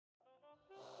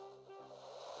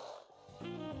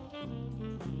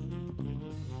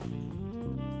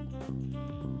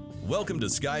Welcome to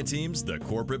SkyeTeam's The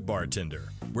Corporate Bartender,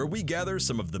 where we gather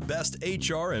some of the best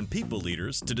HR and people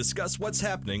leaders to discuss what's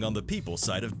happening on the people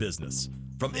side of business.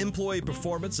 From employee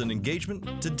performance and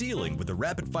engagement to dealing with the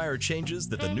rapid-fire changes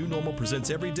that the new normal presents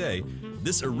every day,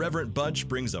 this irreverent bunch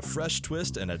brings a fresh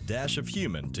twist and a dash of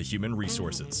human to human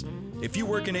resources. If you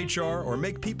work in HR or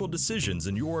make people decisions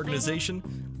in your organization,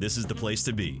 this is the place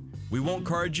to be. We won't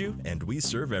card you, and we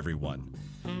serve everyone.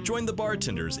 Join the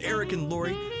bartenders, Eric and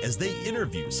Lori, as they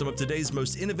interview some of today's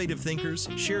most innovative thinkers,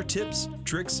 share tips,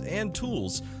 tricks, and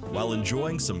tools while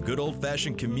enjoying some good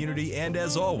old-fashioned community and,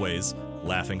 as always,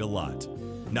 laughing a lot.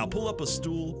 Now pull up a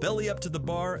stool, belly up to the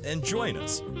bar, and join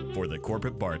us for the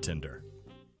Corporate Bartender.